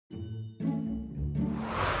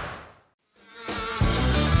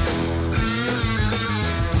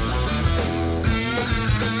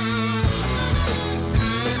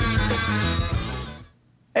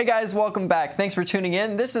Hey guys, welcome back. Thanks for tuning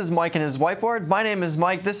in. This is Mike and his whiteboard. My name is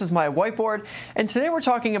Mike, this is my whiteboard, and today we're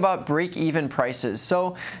talking about break-even prices.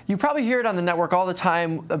 So you probably hear it on the network all the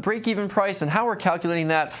time, a break-even price and how we're calculating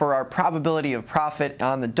that for our probability of profit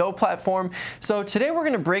on the Dough platform. So today we're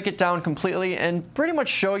going to break it down completely and pretty much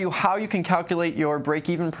show you how you can calculate your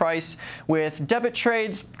break-even price with debit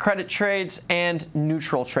trades, credit trades, and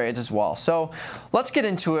neutral trades as well. So let's get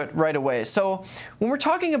into it right away. So when we're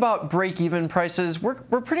talking about break-even prices, we're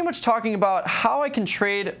pretty much talking about how I can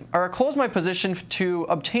trade or close my position to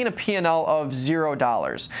obtain a P&L of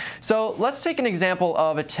 $0. So let's take an example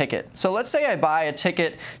of a ticket. So let's say I buy a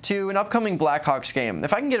ticket to an upcoming Blackhawks game.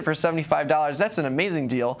 If I can get it for $75, that's an amazing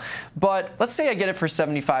deal. But let's say I get it for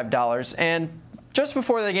 $75 and just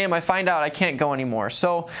before the game, I find out I can't go anymore.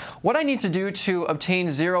 So what I need to do to obtain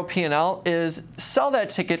zero P&L is sell that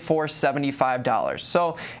ticket for $75.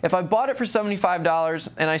 So if I bought it for $75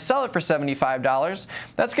 and I sell it for $75,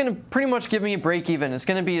 that's going to pretty much give me a break even. It's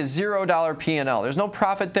going to be a $0 P&L. There's no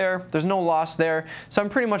profit there. There's no loss there. So I'm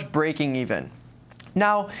pretty much breaking even.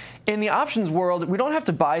 Now, in the options world, we don't have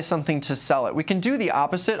to buy something to sell it. We can do the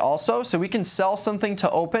opposite also. So we can sell something to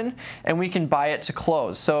open and we can buy it to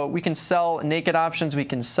close. So we can sell naked options, we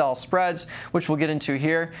can sell spreads, which we'll get into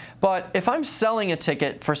here. But if I'm selling a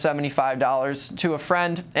ticket for $75 to a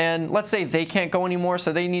friend and let's say they can't go anymore,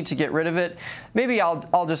 so they need to get rid of it, maybe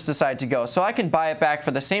I'll just decide to go. So I can buy it back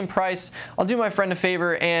for the same price. I'll do my friend a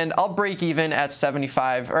favor and I'll break even at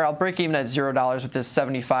I'll break even at $0 with this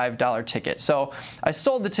 $75 ticket. So I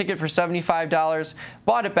sold the ticket for $75,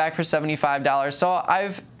 bought it back for $75, so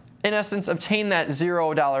I've in essence obtained that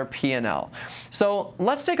 $0 P&L. So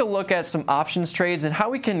let's take a look at some options trades and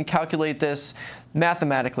how we can calculate this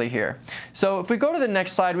mathematically here. So if we go to the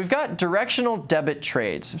next slide, we've got directional debit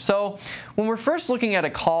trades. So when we're first looking at a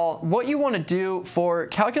call, what you want to do for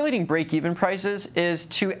calculating break-even prices is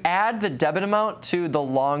to add the debit amount to the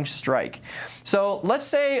long strike. So let's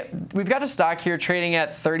say we've got a stock here trading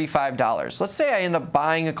at $35. Let's say I end up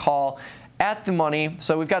buying a call at the money.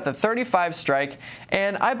 So we've got the 35 strike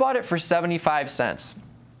and I bought it for 75 cents.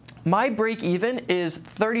 My break even is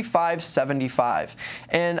 $35.75.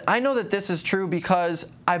 And I know that this is true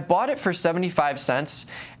because I bought it for 75 cents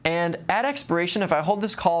and at expiration, if I hold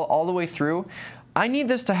this call all the way through, I need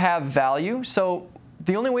this to have value. So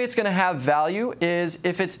the only way it's going to have value is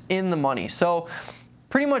if it's in the money. So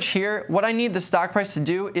pretty much here, what I need the stock price to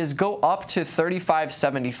do is go up to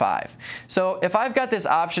 $35.75. So if I've got this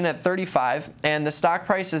option at 35 and the stock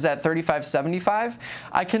price is at $35.75,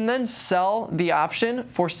 I can then sell the option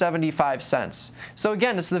for 75 cents. So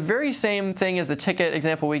again, it's the very same thing as the ticket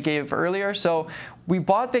example we gave earlier. So we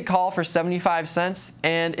bought the call for 75 cents,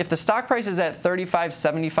 and if the stock price is at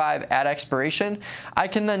 $35.75 at expiration, I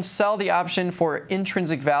can then sell the option for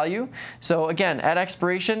intrinsic value. So again, at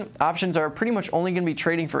expiration, options are pretty much only going to be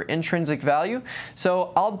trading for intrinsic value.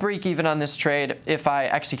 So I'll break even on this trade if I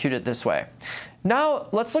execute it this way. Now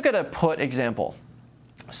let's look at a put example.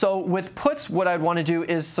 So with puts, what I'd want to do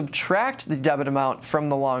is subtract the debit amount from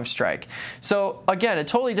the long strike. So again, a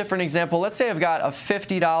totally different example. Let's say I've got a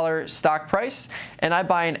 $50 stock price and I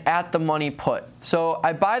buy an at the money put. So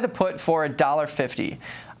I buy the put for $1.50.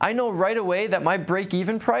 I know right away that my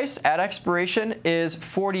break-even price at expiration is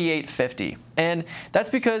 $48.50. And that's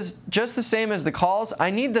because just the same as the calls, I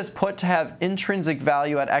need this put to have intrinsic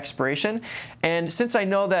value at expiration. And since I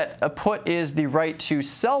know that a put is the right to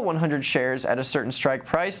sell 100 shares at a certain strike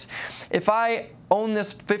price, if I own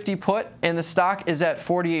this 50 put and the stock is at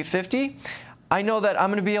 $48.50, I know that I'm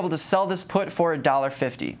going to be able to sell this put for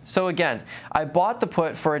 $1.50. So again, I bought the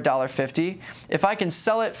put for $1.50. If I can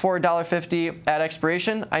sell it for $1.50 at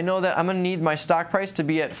expiration, I know that I'm going to need my stock price to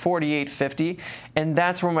be at $48.50, and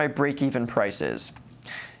that's where my break-even price is.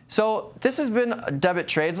 So this has been debit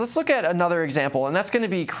trades. Let's look at another example, and that's going to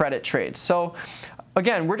be credit trades. So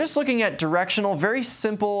again, we're just looking at directional, very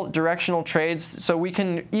simple directional trades, so we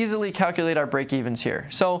can easily calculate our break-evens here.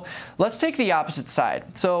 So let's take the opposite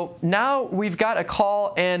side. So now we've got a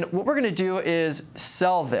call, and what we're going to do is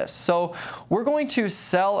sell this. So we're going to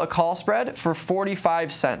sell a call spread for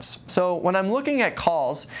 45 cents. So when I'm looking at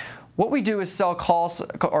calls, what we do is sell calls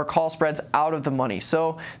or call spreads out of the money.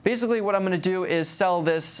 So basically what I'm going to do is sell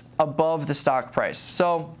this above the stock price.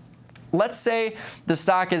 So let's say the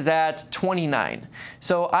stock is at 29.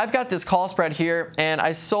 So I've got this call spread here and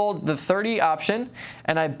I sold the 30 option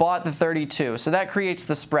and I bought the 32. So that creates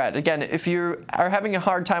the spread. Again, if you are having a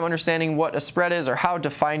hard time understanding what a spread is or how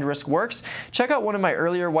defined risk works, check out one of my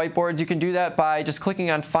earlier whiteboards. You can do that by just clicking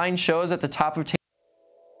on Find Shows at the top of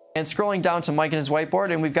and scrolling down to Mike and his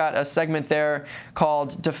whiteboard, and we've got a segment there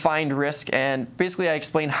called Defined Risk, and basically I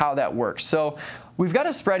explain how that works. So we've got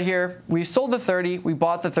a spread here. We sold the 30, we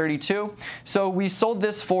bought the 32. So we sold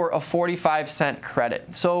this for a 45-cent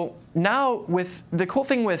credit. So now the cool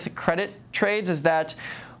thing with credit trades is that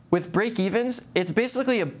with break-evens, it's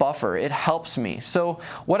basically a buffer. It helps me. So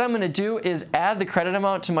what I'm going to do is add the credit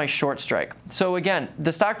amount to my short strike. So again,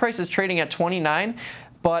 the stock price is trading at 29,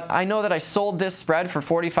 but I know that I sold this spread for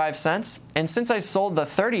 45 cents. And since I sold the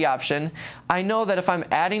 30 option, I know that if I'm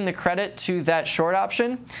adding the credit to that short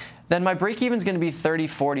option, then my break-even is going to be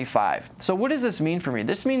 30.45. So what does this mean for me?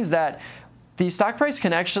 This means that the stock price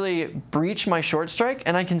can actually breach my short strike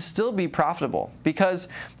and I can still be profitable because,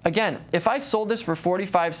 again, if I sold this for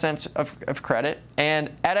 45 cents of credit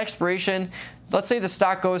and at expiration, let's say the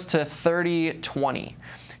stock goes to 30.20.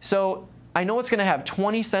 So I know it's going to have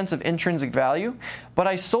 20 cents of intrinsic value, but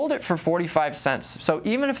I sold it for 45 cents. So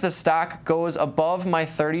even if the stock goes above my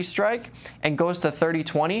 30 strike and goes to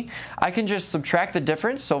 30.20, I can just subtract the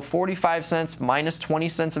difference, so 45 cents minus 20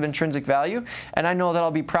 cents of intrinsic value, and I know that I'll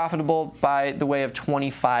be profitable by the way of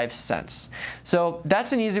 25 cents. So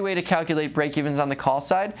that's an easy way to calculate break-evens on the call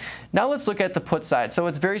side. Now let's look at the put side. So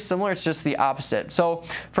it's very similar, it's just the opposite. So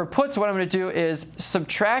for puts, what I'm going to do is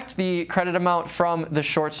subtract the credit amount from the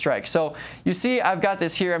short strike. So you see I've got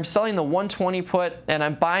this here. I'm selling the 120 put and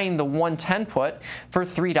I'm buying the 110 put for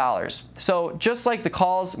 $3. So just like the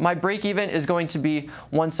calls, my break even is going to be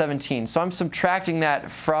 117. So I'm subtracting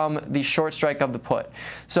that from the short strike of the put.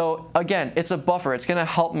 So again, it's a buffer. It's going to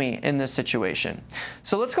help me in this situation.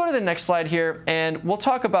 So let's go to the next slide here and we'll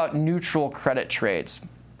talk about neutral credit trades.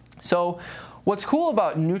 So what's cool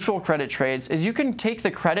about neutral credit trades is you can take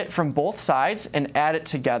the credit from both sides and add it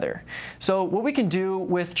together. So what we can do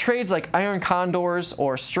with trades like iron condors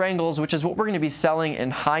or strangles, which is what we're going to be selling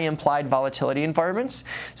in high implied volatility environments.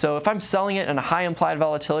 So if I'm selling it in a high implied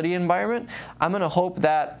volatility environment, I'm going to hope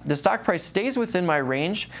that the stock price stays within my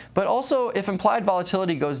range, but also if implied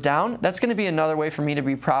volatility goes down, that's going to be another way for me to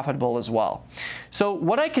be profitable as well. So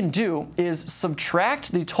what I can do is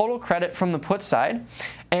subtract the total credit from the put side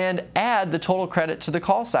and add the total credit to the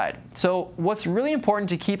call side. So what's really important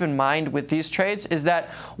to keep in mind with these trades is that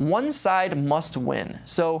one side must win.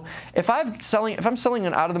 So if I'm selling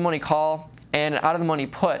an out-of-the-money call and an out-of-the-money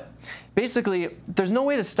put, basically there's no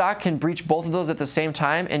way the stock can breach both of those at the same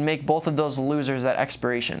time and make both of those losers at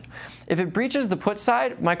expiration. If it breaches the put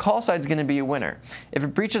side, my call side is going to be a winner. If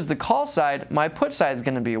it breaches the call side, my put side is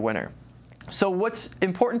going to be a winner. So what's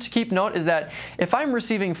important to keep note is that if I'm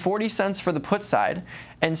receiving 40 cents for the put side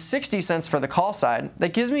and 60 cents for the call side,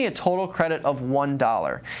 that gives me a total credit of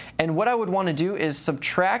 $1. And what I would want to do is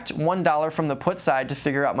subtract $1 from the put side to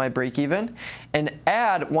figure out my break even and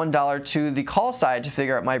add $1 to the call side to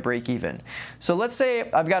figure out my break even. So let's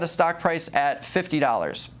say I've got a stock price at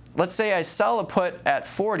 $50. Let's say I sell a put at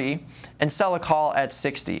 40 and sell a call at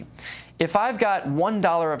 60. If I've got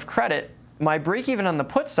 $1 of credit, my break even on the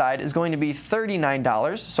put side is going to be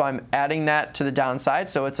 $39, so I'm adding that to the downside,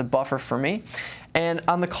 so it's a buffer for me. And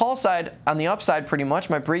on the call side, on the upside pretty much,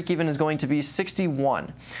 my break even is going to be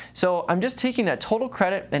 61. So I'm just taking that total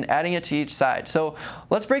credit and adding it to each side. So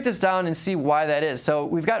let's break this down and see why that is. So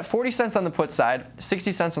we've got 40 cents on the put side, 60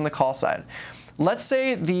 cents on the call side. Let's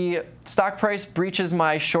say the stock price breaches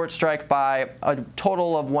my short strike by a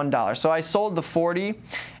total of $1. So I sold the 40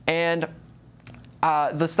 and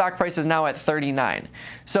the stock price is now at 39.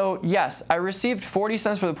 So yes, I received 40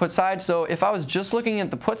 cents for the put side. So if I was just looking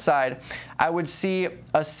at the put side, I would see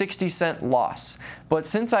a 60-cent loss. But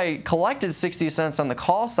since I collected 60 cents on the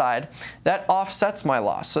call side, that offsets my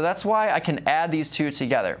loss. So that's why I can add these two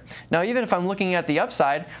together. Now, even if I'm looking at the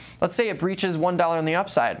upside, let's say it breaches $1 on the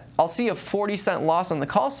upside. I'll see a 40-cent loss on the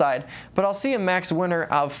call side, but I'll see a max winner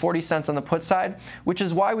of 40 cents on the put side, which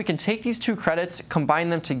is why we can take these two credits, combine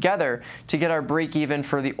them together to get our break even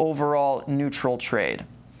for the overall neutral trade.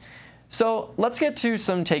 So let's get to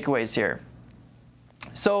some takeaways here.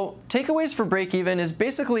 So takeaways for break-even is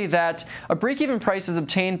basically that a break-even price is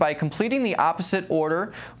obtained by completing the opposite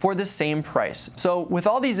order for the same price. So with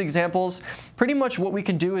all these examples, pretty much what we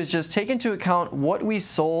can do is just take into account what we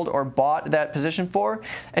sold or bought that position for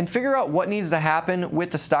and figure out what needs to happen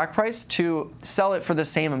with the stock price to sell it for the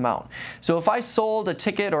same amount. So if I sold a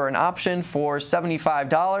ticket or an option for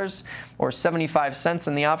 $75 or 75 cents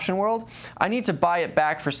in the option world, I need to buy it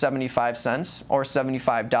back for 75 cents or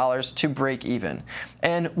 $75 to break even.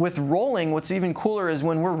 And with rolling, what's even cooler is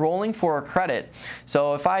when we're rolling for a credit.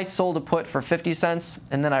 So if I sold a put for 50 cents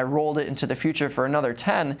and then I rolled it into the future for another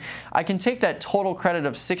 10, I can take that total credit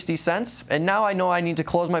of 60 cents and now I know I need to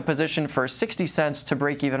close my position for 60 cents to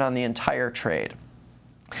break even on the entire trade.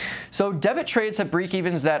 So debit trades have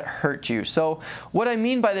break-evens that hurt you. So what I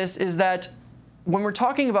mean by this is that when we're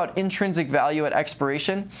talking about intrinsic value at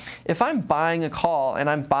expiration, if I'm buying a call and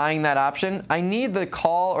I'm buying that option, I need the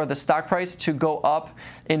call or the stock price to go up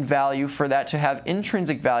in value for that to have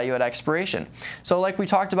intrinsic value at expiration. So like we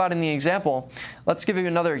talked about in the example, let's give you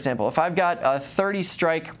another example. If I've got a 30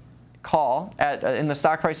 strike call and the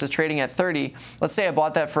stock price is trading at 30, let's say I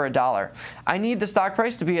bought that for $1. I need the stock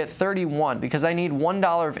price to be at 31 because I need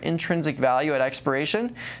 $1 of intrinsic value at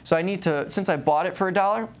expiration. So I need to, since I bought it for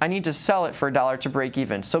 $1, I need to sell it for $1 to break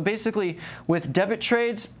even. So basically with debit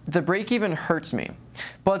trades, the break even hurts me.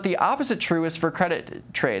 But the opposite true is for credit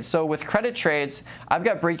trades. So with credit trades, I've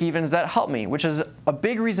got break evens that help me, which is a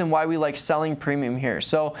big reason why we like selling premium here.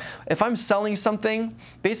 So if I'm selling something,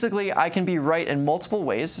 basically I can be right in multiple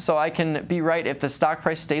ways. So I can be right if the stock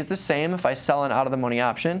price stays the same if I sell an out of the money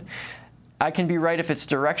option. I can be right if it's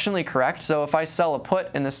directionally correct. So if I sell a put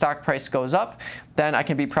and the stock price goes up, then I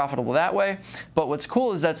can be profitable that way. But what's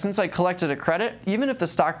cool is that since I collected a credit, even if the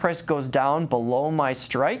stock price goes down below my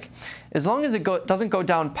strike, as long as it doesn't go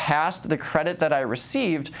down past the credit that I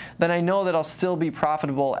received, then I know that I'll still be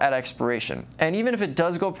profitable at expiration. And even if it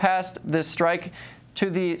does go past this strike to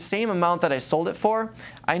the same amount that I sold it for,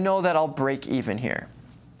 I know that I'll break even here.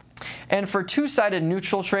 And for two-sided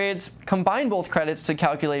neutral trades, combine both credits to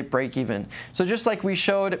calculate break even. So just like we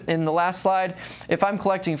showed in the last slide, if I'm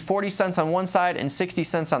collecting 40 cents on one side and 60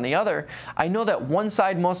 cents on the other, I know that one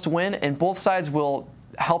side must win and both sides will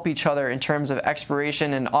help each other in terms of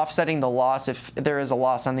expiration and offsetting the loss if there is a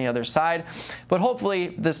loss on the other side. But hopefully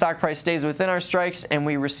the stock price stays within our strikes and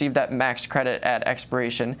we receive that max credit at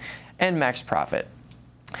expiration and max profit.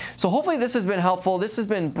 So hopefully this has been helpful. This has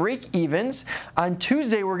been break evens. On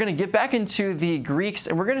Tuesday, we're going to get back into the Greeks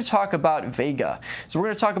and we're going to talk about Vega. So we're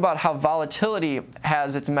going to talk about how volatility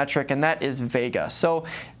has its metric, and that is Vega. So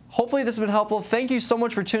hopefully this has been helpful. Thank you so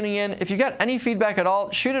much for tuning in. If you got any feedback at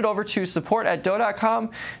all, shoot it over to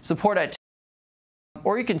support@dough.com,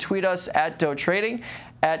 or you can tweet us at Dough Trading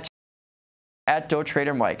at Dough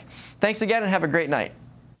Trader Mike. Thanks again and have a great night.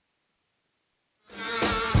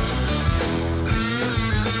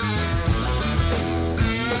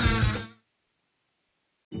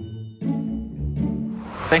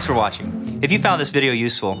 Thanks for watching. If you found this video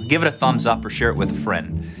useful, give it a thumbs up or share it with a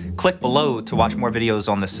friend. Click below to watch more videos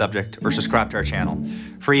on this subject or subscribe to our channel.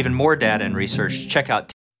 For even more data and research, check out